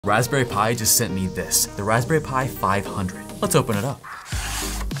Raspberry Pi just sent me this, the Raspberry Pi 500. Let's open it up.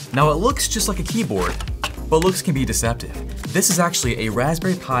 Now it looks just like a keyboard, but looks can be deceptive. This is actually a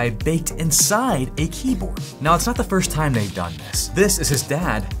Raspberry Pi baked inside a keyboard. Now it's not the first time they've done this. This is his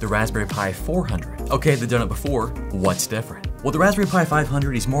dad, the Raspberry Pi 400. Okay, they've done it before, what's different? Well, the Raspberry Pi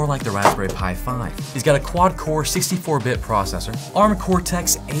 500 is more like the Raspberry Pi 5. He's got a quad-core 64-bit processor, ARM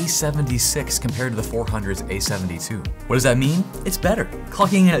Cortex A76 compared to the 400's A72. What does that mean? It's better,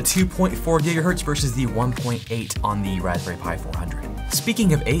 clocking in at 2.4 GHz versus the 1.8 on the Raspberry Pi 400.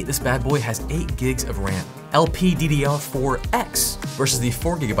 Speaking of 8, this bad boy has 8 gigs of RAM, LPDDR4X versus the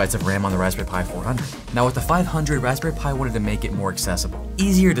 4 GB of RAM on the Raspberry Pi 400. Now with the 500, Raspberry Pi wanted to make it more accessible,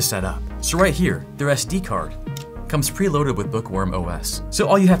 easier to set up. So right here, their SD card comes preloaded with Bookworm OS. So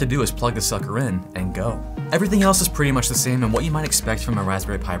all you have to do is plug the sucker in and go. Everything else is pretty much the same and what you might expect from a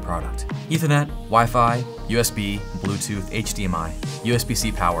Raspberry Pi product. Ethernet, Wi-Fi, USB, Bluetooth, HDMI,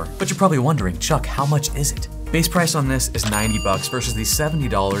 USB-C power. But you're probably wondering, Chuck, how much is it? Base price on this is $90 versus the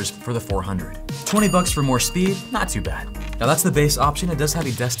 $70 for the 400. $20 for more speed, not too bad. Now that's the base option. It does have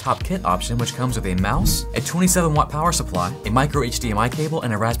a desktop kit option which comes with a mouse, a 27-watt power supply, a micro HDMI cable,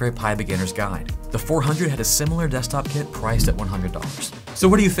 and a Raspberry Pi beginner's guide. The 400 had a similar desktop kit priced at $100. So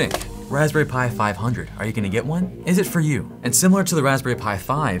what do you think? Raspberry Pi 500, are you gonna get one? Is it for you? And similar to the Raspberry Pi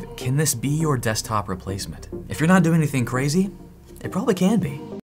 5, can this be your desktop replacement? If you're not doing anything crazy, it probably can be.